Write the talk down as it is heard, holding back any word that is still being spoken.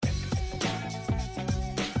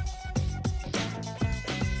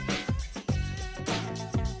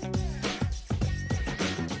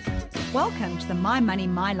Welcome to the My Money,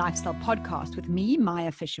 My Lifestyle podcast with me,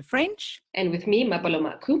 Maya Fisher-French. And with me, Mapalo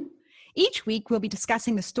Makhu. Each week, we'll be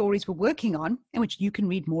discussing the stories we're working on and which you can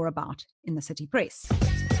read more about in the City Press.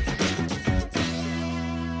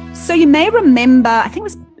 So you may remember, I think it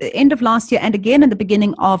was the end of last year and again in the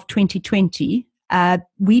beginning of 2020,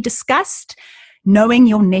 we discussed knowing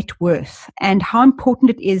your net worth and how important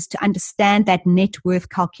it is to understand that net worth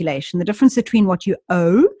calculation, the difference between what you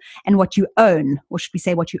owe and what you own, or should we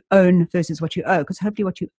say what you own versus what you owe, because hopefully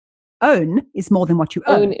what you own is more than what you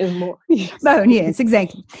own. Own is more. Yes. Own, yes,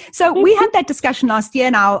 exactly. So we had that discussion last year,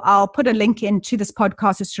 and I'll put a link into this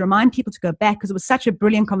podcast just to remind people to go back, because it was such a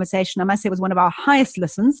brilliant conversation. I must say it was one of our highest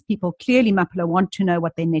listens. People clearly, Mapalo, want to know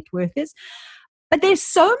what their net worth is. But there's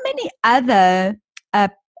so many other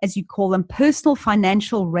as you call them, personal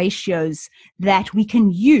financial ratios that we can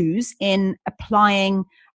use in applying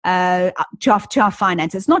to our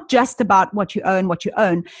finances. It's not just about what you own,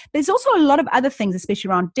 There's also a lot of other things, especially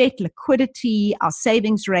around debt, liquidity, our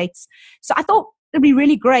savings rates. So I thought it'd be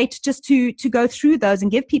really great just to go through those and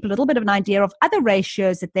give people a little bit of an idea of other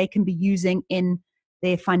ratios that they can be using in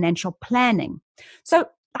their financial planning. So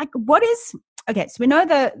okay, so we know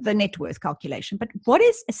the net worth calculation, but what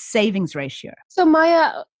is a savings ratio? So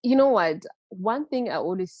Maya, you know what? One thing I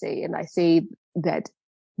always say, and I say that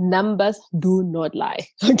numbers do not lie,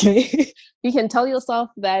 okay? You can tell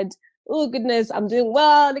yourself that, oh goodness, I'm doing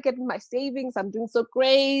well, look at my savings, I'm doing so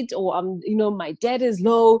great, or my debt is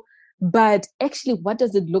low. But actually, what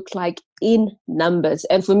does it look like in numbers?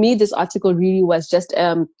 And for me, this article really was just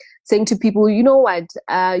saying to people, you know what,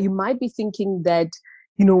 you might be thinking that,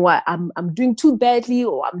 you know what, I'm doing too badly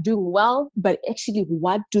or I'm doing well, but actually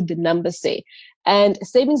what do the numbers say? And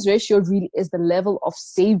savings ratio really is the level of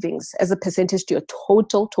savings as a percentage to your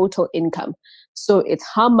total income. So it's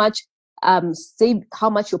how much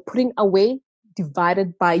you're putting away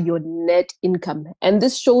divided by your net income. And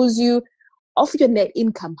this shows you of your net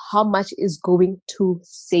income, how much is going to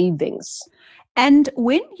savings. And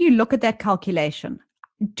when you look at that calculation,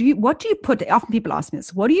 what do you put? Often people ask me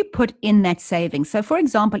this, what do you put in that savings? So for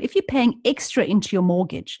example, if you're paying extra into your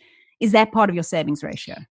mortgage, is that part of your savings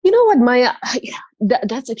ratio? You know what, Maya,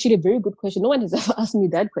 that's actually a very good question. No one has ever asked me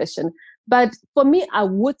that question. But for me, I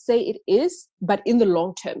would say it is, but in the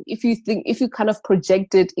long term, if you kind of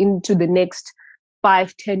project it into the next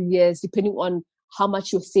 5-10 years, depending on how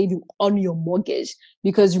much you're saving on your mortgage.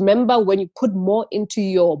 Because remember, when you put more into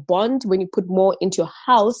your bond, when you put more into your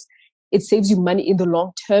house, it saves you money in the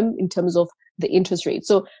long term in terms of the interest rate.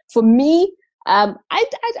 So for me, I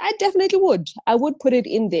definitely would. I would put it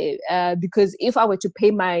in there because if I were to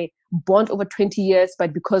pay my bond over 20 years,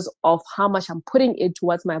 but because of how much I'm putting it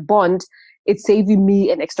towards my bond, it's saving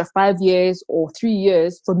me an extra 5 years or 3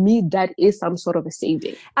 years. For me, that is some sort of a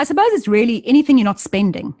saving. I suppose it's really anything you're not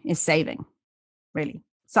spending is saving, really.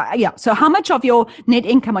 So yeah. So how much of your net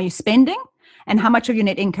income are you spending and how much of your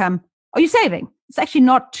net income are you saving? It's actually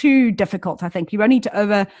not too difficult, I think. You don't need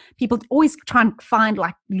to people always try and find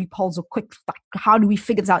like loopholes or quick, like, how do we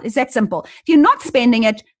figure this out? It's that simple. If you're not spending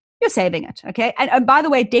it, you're saving it, okay? And by the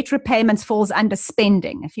way, debt repayments falls under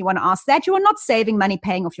spending. If you want to ask that, you are not saving money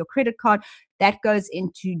paying off your credit card. That goes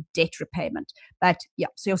into debt repayment. But yeah,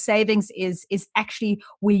 so your savings is actually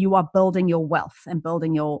where you are building your wealth and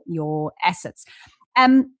building your assets.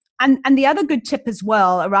 And the other good tip as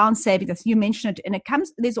well around savings, as you mentioned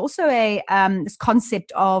it, there's also this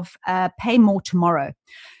concept of pay more tomorrow.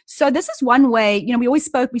 So this is one way, we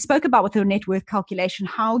spoke about with your net worth calculation,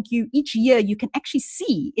 how each year you can actually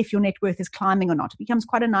see if your net worth is climbing or not. It becomes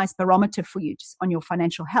quite a nice barometer for you just on your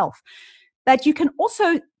financial health. But you can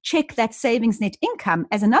also check that savings net income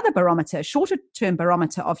as another barometer, a shorter term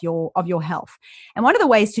barometer of your health. And one of the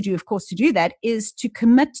ways to do that is to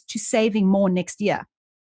commit to saving more next year.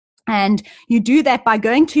 And you do that by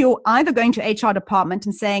going to HR department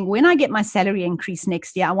and saying, when I get my salary increase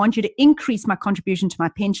next year, I want you to increase my contribution to my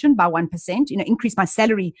pension by 1%, increase my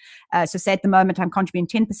salary. So say at the moment, I'm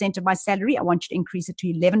contributing 10% of my salary. I want you to increase it to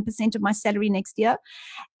 11% of my salary next year.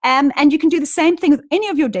 And you can do the same thing with any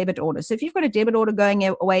of your debit orders. So if you've got a debit order going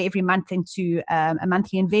away every month into a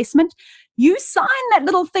monthly investment, you sign that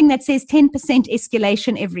little thing that says 10%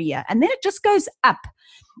 escalation every year. And then it just goes up.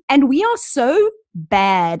 And we are so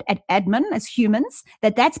bad at admin as humans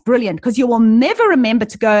that's brilliant, because you will never remember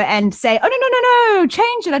to go and say, oh, no,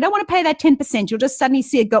 change it. I don't want to pay that 10%. You'll just suddenly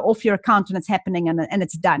see it go off your account and it's happening and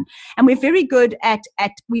it's done. And we're very good at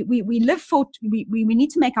we need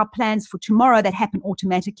to make our plans for tomorrow that happen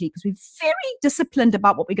automatically, because we're very disciplined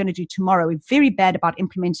about what we're going to do tomorrow. We're very bad about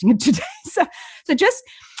implementing it today. So just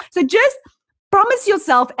promise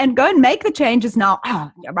yourself and go and make the changes now.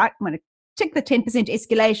 Oh, yeah, right. I'm going to tick the 10%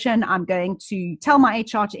 escalation. I'm going to tell my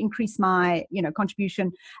HR to increase my,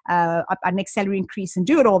 contribution, our next salary increase, and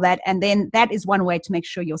do it all that. And then that is one way to make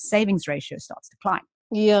sure your savings ratio starts to climb.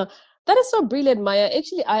 Yeah, that is so brilliant, Maya.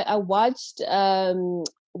 Actually, I watched,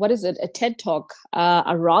 what is it, a TED Talk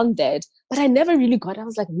around that, but I never really got it. I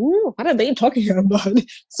was like, what are they talking about?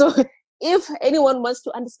 So if anyone wants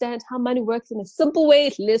to understand how money works in a simple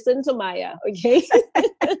way, listen to Maya, okay?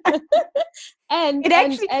 and It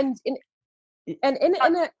actually, in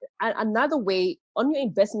another way, on your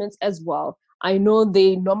investments as well, I know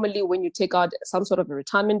they normally, when you take out some sort of a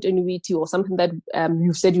retirement annuity or something that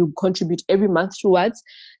you said you contribute every month towards,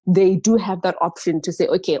 they do have that option to say,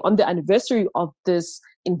 okay, on the anniversary of this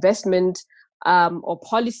investment or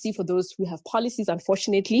policy, for those who have policies,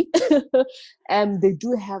 unfortunately, they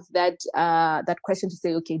do have that question to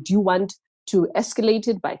say, okay, do you want to escalate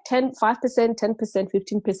it by 5%, 10%,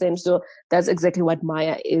 15%? So that's exactly what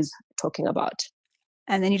Maya is talking about.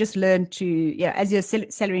 And then you just learn to, as your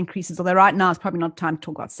salary increases, although right now it's probably not time to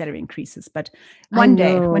talk about salary increases, but one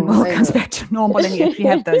day when all comes back to normal and you actually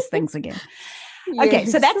have those things again. Yes. Okay,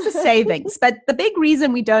 so that's the savings. But the big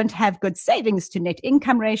reason we don't have good savings to net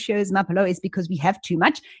income ratios, Mapalo, is because we have too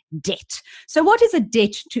much debt. So what is a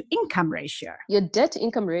debt to income ratio? Your debt to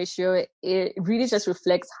income ratio, it really just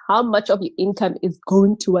reflects how much of your income is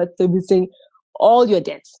going towards servicing all your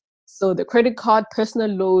debts. So the credit card, personal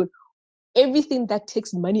loan, everything that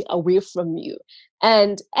takes money away from you.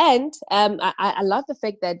 And I love the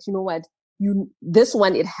fact that, this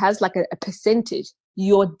one, it has like a percentage.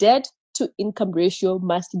 Your debt to income ratio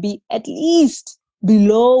must be at least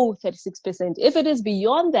below 36%. If it is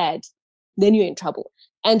beyond that, then you're in trouble.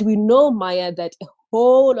 And we know, Maya, that a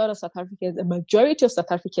whole lot of South Africans, a majority of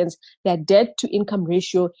South Africans, their debt to income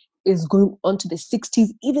ratio is going on to the 60s,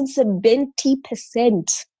 even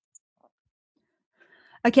 70%.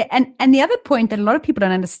 Okay, and the other point that a lot of people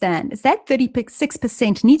don't understand is that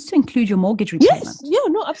 36% needs to include your mortgage repayment. Yes, yeah,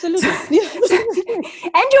 no, absolutely.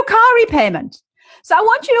 And your car repayment. So I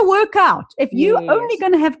want you to work out, if you're only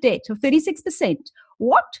going to have debt of 36%,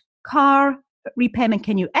 what car repayment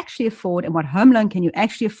can you actually afford and what home loan can you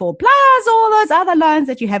actually afford, plus all those other loans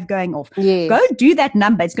that you have going off. Yes. Go do that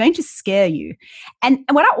number. It's going to scare you. And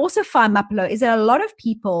what I also find, Mapalo, is that a lot of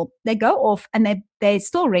people, they go off and they're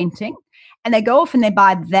still renting, and they go off and they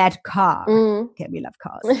buy that car. Okay, we love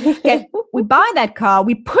cars. Okay, we buy that car,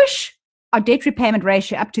 we push our debt repayment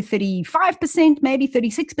ratio up to 35%, maybe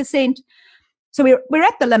 36%. So we're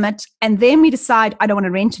at the limit, and then we decide, I don't want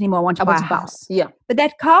to rent anymore, I want to buy a house. Yeah. But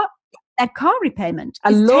that car repayment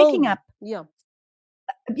is taking up.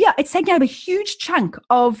 Yeah, it's taking up a huge chunk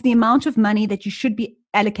of the amount of money that you should be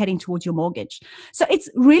allocating towards your mortgage. So it's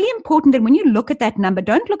really important that when you look at that number,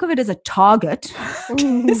 don't look at it as a target.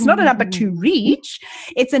 It's not a number to reach.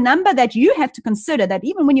 It's a number that you have to consider, that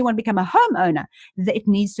even when you want to become a homeowner, that it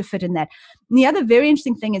needs to fit in that. And the other very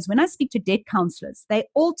interesting thing is when I speak to debt counselors, they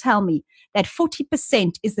all tell me that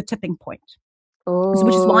 40% is the tipping point.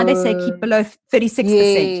 Which is why they say keep below 36%.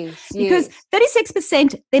 Yes, because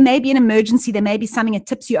 36%, there may be an emergency, there may be something that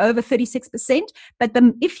tips you over 36%. But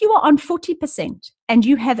if you are on 40% and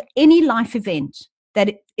you have any life event,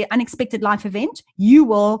 unexpected life event, you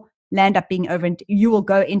will land up being over, and you will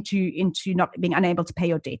go into not being unable to pay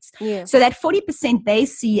your debts. Yeah. So that 40% they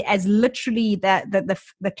see as literally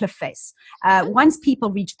the cliff face. Once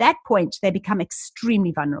people reach that point, they become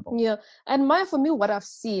extremely vulnerable. Yeah. And Maya, for me, what I've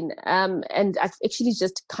seen, and I've actually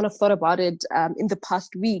just kind of thought about it in the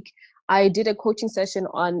past week, I did a coaching session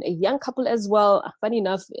on a young couple as well. Funny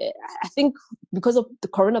enough, I think because of the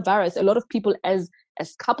coronavirus, a lot of people as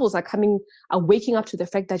couples are waking up to the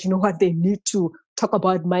fact that, they need to talk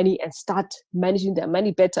about money and start managing their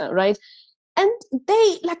money better, right? And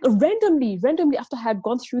they randomly after I had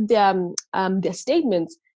gone through their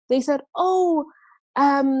statements, they said, our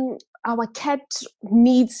cat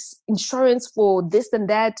needs insurance for this and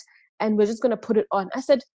that, and we're just going to put it on. I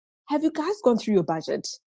said, have you guys gone through your budget?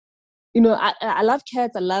 I love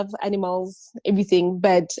cats, I love animals, everything,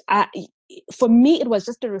 but for me, it was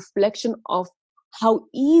just a reflection of how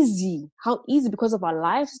easy, because of our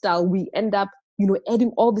lifestyle, we end up,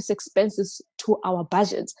 adding all these expenses to our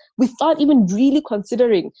budgets without even really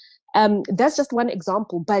considering. That's just one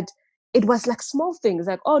example, but it was like small things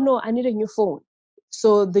like, oh no, I need a new phone.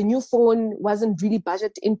 So the new phone wasn't really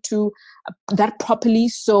budgeted into that properly.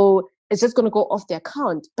 So it's just going to go off the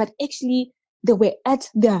account. But actually, they were at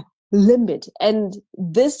their limit. And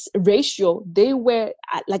this ratio, they were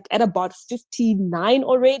at about 59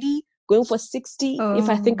 already, going for 60, if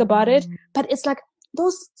I think about it. But it's like,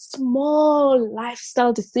 those small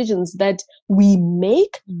lifestyle decisions that we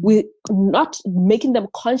make, we're not making them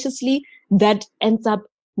consciously, that ends up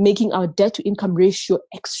making our debt to income ratio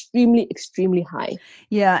extremely, extremely high.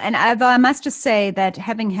 Yeah. And I must just say that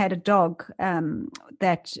having had a dog and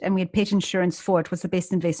we had pet insurance for it, was the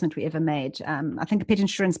best investment we ever made. I think the pet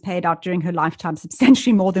insurance paid out during her lifetime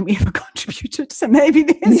substantially more than we ever contributed. So maybe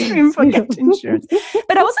there's room for cat insurance.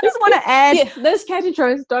 But I also just want to add. Yes, there's cat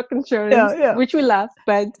insurance, dog insurance, which we love,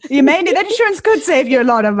 but that insurance could save you a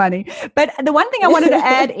lot of money. But the one thing I wanted to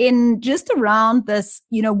add in just around this,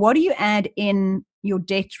 what do you add in your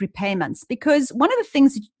debt repayments? Because one of the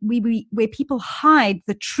things where people hide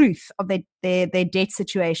the truth of their debt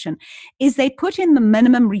situation is they put in the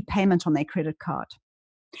minimum repayment on their credit card.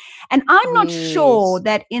 And I'm not sure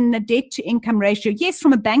that in the debt to income ratio, yes,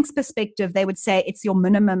 from a bank's perspective, they would say it's your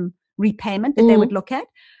minimum repayment that they would look at.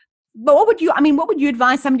 But what would you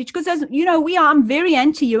advise somebody? Because I'm very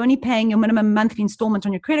anti you only paying your minimum monthly installment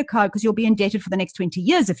on your credit card, because you'll be indebted for the next 20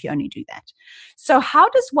 years if you only do that. So how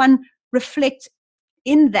does one reflect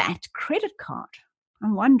in that credit card?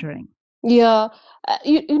 I'm wondering. Yeah,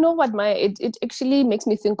 you know what, Maya, it actually makes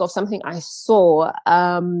me think of something I saw.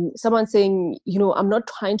 Someone saying, I'm not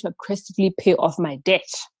trying to aggressively pay off my debt,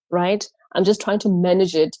 right? I'm just trying to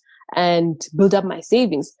manage it and build up my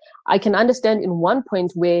savings. I can understand in one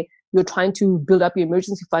point where you're trying to build up your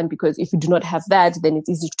emergency fund, because if you do not have that, then it's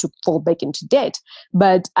easy to fall back into debt.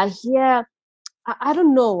 But I hear, I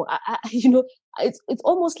don't know, it's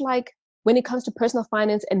almost like when it comes to personal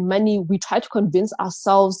finance and money, we try to convince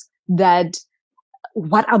ourselves that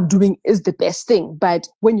what I'm doing is the best thing. But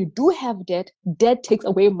when you do have debt, debt takes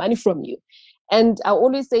away money from you. And I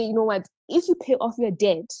always say, if you pay off your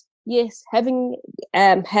debt, yes, having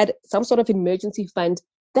had some sort of emergency fund,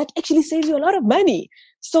 that actually saves you a lot of money.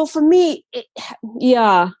 So for me,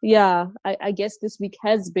 I guess this week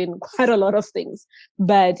has been quite a lot of things,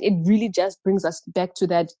 but it really just brings us back to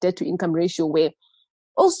that debt to income ratio where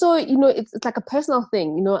also, it's like a personal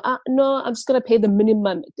thing, no, I'm just going to pay the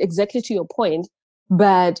minimum, exactly to your point,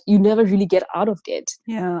 but you never really get out of debt.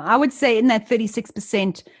 Yeah, I would say in that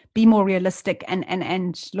 36%, be more realistic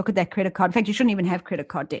and look at that credit card. In fact, you shouldn't even have credit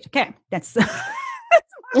card debt. Okay, that's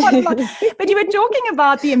but you were talking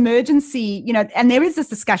about the emergency, and there is this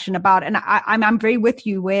discussion about, and I'm very with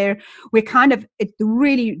you, where we're kind of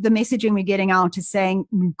really the messaging we're getting out is saying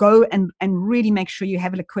go and really make sure you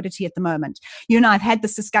have liquidity at the moment. I've had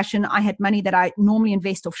this discussion. I had money that I normally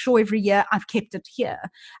invest offshore every year. I've kept it here,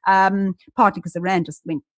 partly because the rand just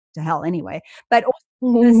went to hell anyway, but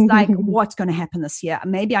also it's like, what's going to happen this year?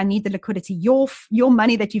 Maybe I need the liquidity. Your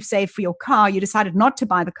money that you've saved for your car, you decided not to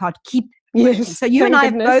buy the car, to keep. Yes, so you and I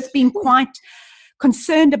have both been quite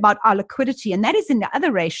concerned about our liquidity, and that is in the other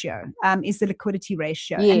ratio, is the liquidity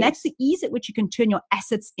ratio. Yes. And that's the ease at which you can turn your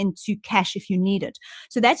assets into cash if you need it.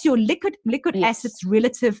 So that's your liquid yes. assets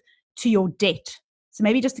relative to your debt. So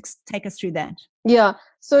maybe just take us through that. Yeah.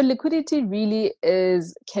 So liquidity really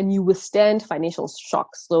is, can you withstand financial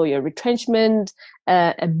shocks? So your retrenchment,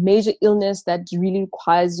 a major illness that really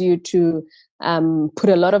requires you to put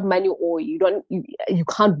a lot of money, or you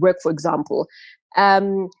can't work, for example.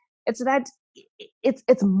 It's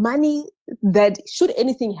money that, should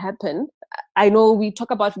anything happen, I know we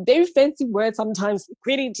talk about very fancy words sometimes,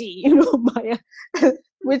 liquidity, Maya,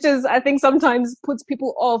 which is, I think, sometimes puts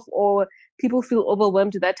people off, or people feel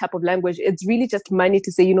overwhelmed with that type of language. It's really just money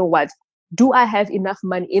to say, do I have enough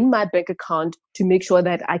money in my bank account to make sure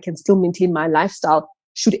that I can still maintain my lifestyle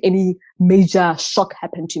should any major shock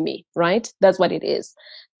happen to me, right? That's what it is.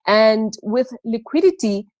 And with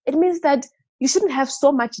liquidity, it means that you shouldn't have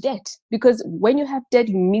so much debt, because when you have debt,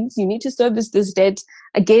 it means you need to service this debt.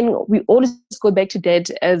 Again, we always go back to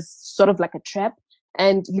debt as sort of like a trap.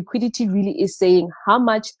 And liquidity really is saying how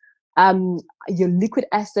much your liquid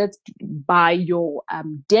assets by your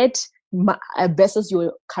debt versus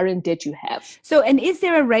your current debt you have. So, and is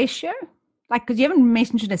there a ratio? Like, because you haven't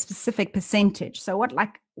mentioned a specific percentage. So what,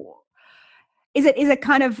 is it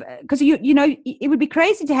kind of, because it would be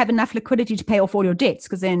crazy to have enough liquidity to pay off all your debts,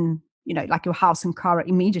 because then, like your house and car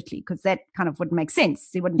immediately, because that kind of wouldn't make sense.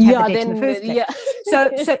 You wouldn't have the debt in the first place. Yeah.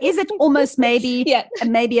 So is it almost maybe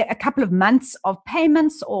maybe a couple of months of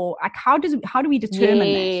payments, or like how do we determine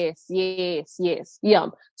that? Yes. Yeah.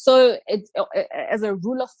 So it's as a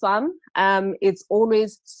rule of thumb, it's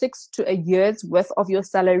always 6 to a year's worth of your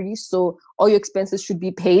salary. So all your expenses should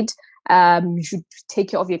be paid. You should take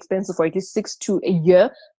care of your expenses for at least 6 to a year.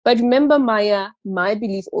 But remember, Maya, my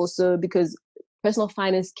belief also, because personal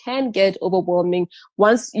finance can get overwhelming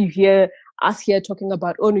once you hear us here talking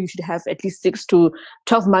about, oh no, you should have at least 6 to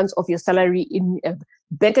 12 months of your salary in a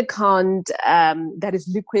bank account that is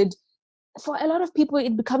liquid. For a lot of people,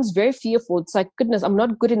 it becomes very fearful. It's like, goodness, I'm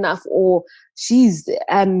not good enough, or she's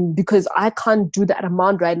because I can't do that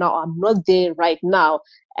amount right now. I'm not there right now.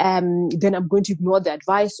 Then I'm going to ignore the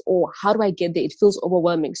advice, or how do I get there? It feels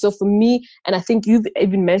overwhelming. So for me, and I think you've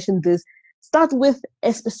even mentioned this, start with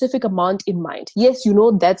a specific amount in mind. Yes, you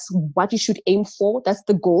know, that's what you should aim for. That's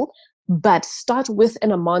the goal, but start with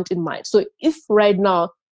an amount in mind. So if right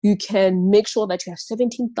now you can make sure that you have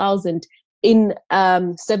 17,000 in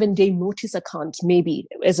 7-day notice account, maybe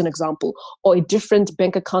as an example, or a different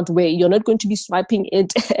bank account where you're not going to be swiping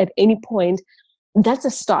it at any point, that's a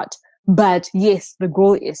start. But yes, the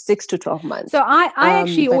goal is 6 to 12 months. So I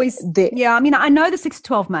actually always, I mean, I know the 6 to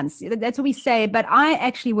 12 months, that's what we say, but I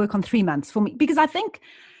actually work on 3 months for me, because I think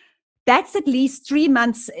that's at least 3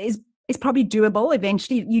 months is probably doable.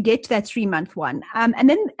 Eventually you get to that 3-month one. And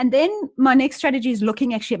then my next strategy is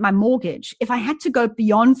looking actually at my mortgage. If I had to go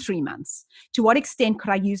beyond 3 months, to what extent could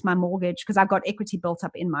I use my mortgage? Because I've got equity built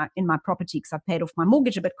up in my property, because I've paid off my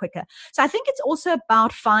mortgage a bit quicker. So I think it's also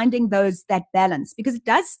about finding that balance, because it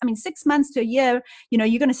does, I mean, 6 months to a year, you know,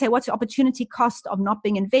 you're going to say, what's the opportunity cost of not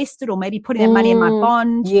being invested, or maybe putting that money in my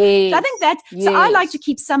bond? Yes, so I think that, so I like to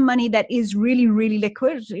keep some money that is really, really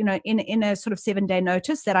liquid, you know, in a sort of 7-day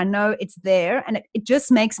notice, that I know it's there, and it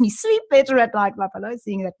just makes me sleep better at night, Mapalo,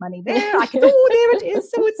 seeing that money there. I can, oh, there it is.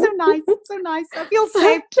 So it's so nice. It's so nice. I feel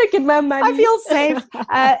safe. Look at my money. I feel safe.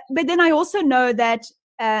 But then I also know that,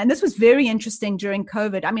 and this was very interesting during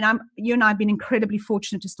COVID. I mean, you and I have been incredibly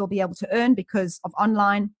fortunate to still be able to earn because of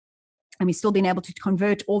online. And we've still been able to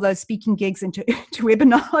convert all those speaking gigs into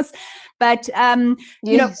webinars. But,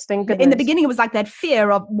 you know, in the beginning, it was like that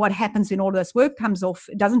fear of what happens when all this work comes off.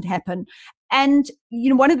 It doesn't happen. And, you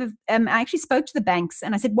know, one of the, I actually spoke to the banks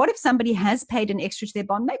and I said, what if somebody has paid an extra to their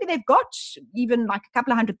bond? Maybe they've got even like a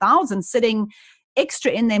couple of 100,000 sitting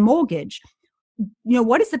extra in their mortgage. You know,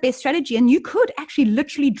 what is the best strategy? And you could actually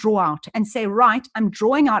literally draw out and say, right, I'm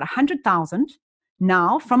drawing out 100,000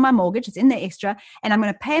 now from my mortgage. It's in there extra, and I'm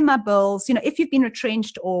going to pay my bills. You know, if you've been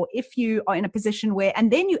retrenched, or if you are in a position where,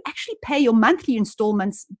 and then you actually pay your monthly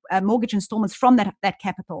installments, mortgage installments from that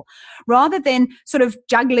capital, rather than sort of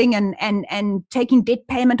juggling and taking debt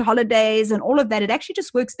payment holidays and all of that. It actually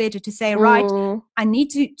just works better to say, right, I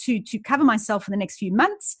need to cover myself for the next few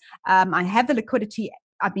months. I have the liquidity.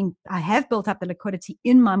 I have built up the liquidity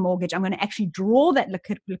in my mortgage. I'm going to actually draw that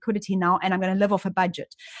liquidity now, and I'm going to live off a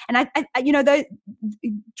budget. And I you know,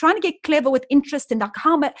 trying to get clever with interest and like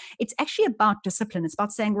how, but it's actually about discipline. It's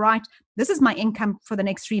about saying, right, this is my income for the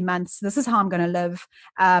next 3 months. This is how I'm going to live.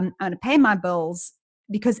 I'm going to pay my bills,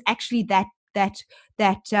 because actually that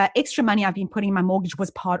extra money I've been putting in my mortgage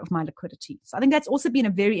was part of my liquidity. So I think that's also been a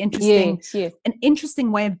very interesting, an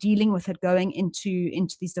interesting way of dealing with it going into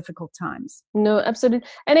these difficult times. No, absolutely.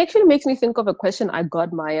 And it actually makes me think of a question I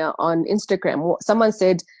got, Maya, on Instagram. Someone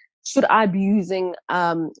said, should I be using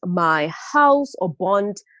my house or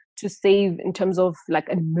bond to save in terms of like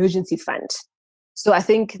an emergency fund? So I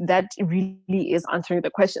think that really is answering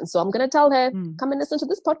the question. So I'm going to tell her, come and listen to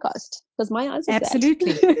this podcast, because my answer is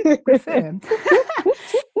absolutely. Confirmed.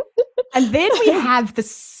 And then we have the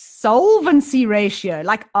solvency ratio.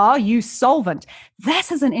 Like, are you solvent?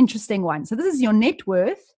 This is an interesting one. So this is your net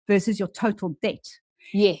worth versus your total debt.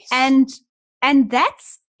 Yes. And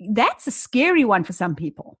that's a scary one for some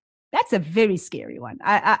people. That's a very scary one.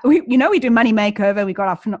 We do Money Makeover. We got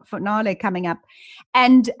our finale coming up.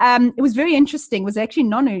 And it was very interesting. It was actually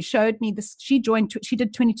Nonu who showed me this. She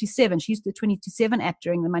did 22/7. She used the 22/7 app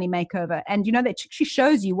during the Money Makeover. And you know that she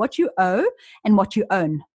shows you what you owe and what you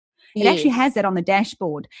own. It actually has that on the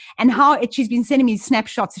dashboard, and she's been sending me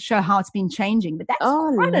snapshots to show how it's been changing. But that's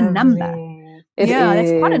quite a number.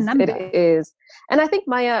 That's quite a number. It is. And I think,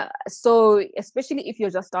 Maya, so especially if you're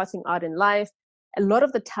just starting out in life, a lot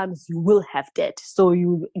of the times you will have debt. So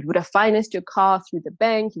you would have financed your car through the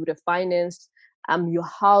bank, you would have financed your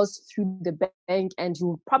house through the bank, and you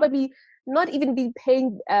would probably not even be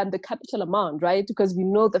paying the capital amount, right? Because we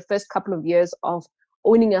know the first couple of years of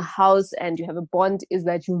owning a house and you have a bond is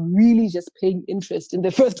that you're really just paying interest in the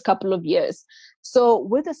first couple of years. So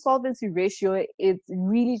with the solvency ratio, it's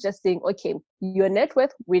really just saying, okay, your net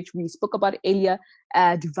worth, which we spoke about earlier,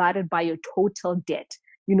 divided by your total debt.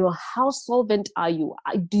 You know, how solvent are you?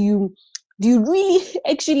 Do you really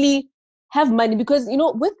actually have money? Because, you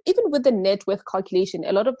know, even with the net worth calculation,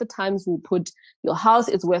 a lot of the times we put your house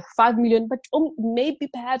is worth 5 million, but maybe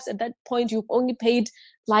perhaps at that point you've only paid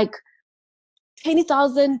like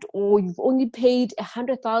 20,000, or you've only paid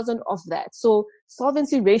 100,000 of that. So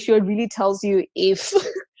solvency ratio really tells you if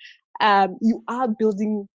you are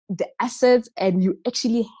building the assets, and you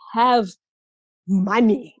actually have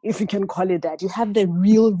money, if you can call it that. You have the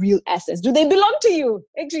real assets. Do they belong to you?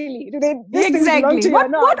 Actually, do they belong to you or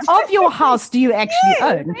not? What of your house do you actually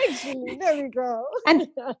own? Actually, there we go. And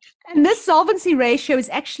this solvency ratio is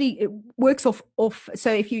actually, it works off.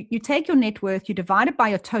 So if you take your net worth, you divide it by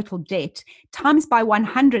your total debt, times by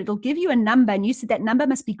 100, it'll give you a number, and you said that number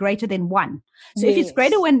must be greater than 1. So if it's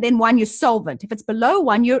greater than 1, you're solvent. If it's below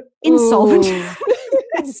 1, you're insolvent.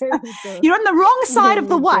 You're on the wrong side of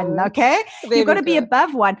the 1, okay? You've got to be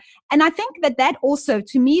above 1. And I think that also,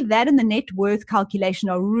 to me, that and the net worth calculation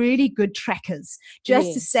are really good trackers,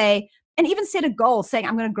 just to say, and even set a goal saying,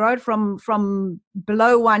 I'm going to grow it from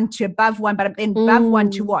below 1 to above 1, but then above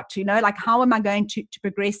 1 to what? Like, how am I going to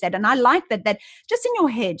progress that? And I like that just in your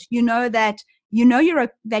head, that you're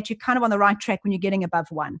kind of on the right track when you're getting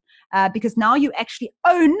above 1, because now you actually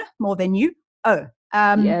own more than you owe.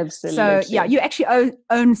 Absolutely. So you actually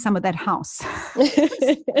own some of that house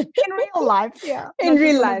in real life. Yeah, in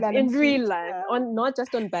real life, on not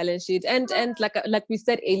just on balance sheet. And like we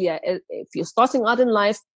said earlier, if you're starting out in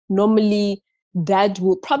life, normally that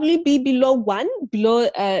will probably be below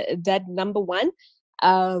that number 1.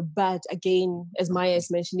 But again, as Maya is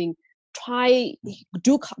mentioning,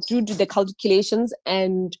 do the calculations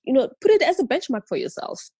and put it as a benchmark for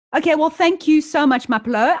yourself. Okay, well, thank you so much,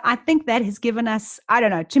 Mapalo. I think that has given us, I don't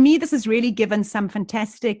know, to me, this has really given some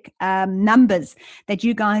fantastic numbers that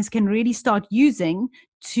you guys can really start using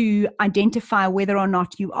to identify whether or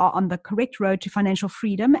not you are on the correct road to financial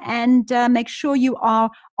freedom, and make sure you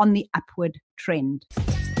are on the upward trend.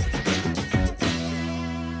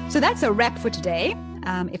 So that's a wrap for today.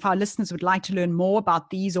 If our listeners would like to learn more about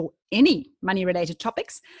these or any money-related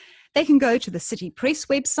topics, they can go to the City Press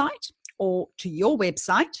website, or to your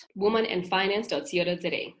website,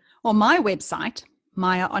 womanandfinance.co.za, or my website,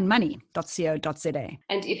 mayaonmoney.co.za.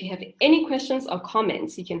 And if you have any questions or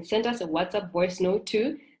comments, you can send us a WhatsApp voice note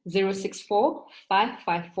to 064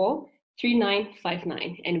 554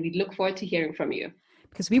 3959, and we look forward to hearing from you.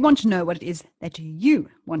 Because we want to know what it is that you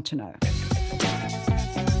want to know.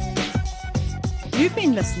 You've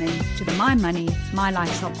been listening to the My Money, My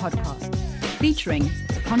Lifestyle podcast, featuring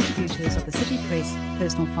the contributors of the City Press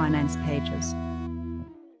personal finance pages.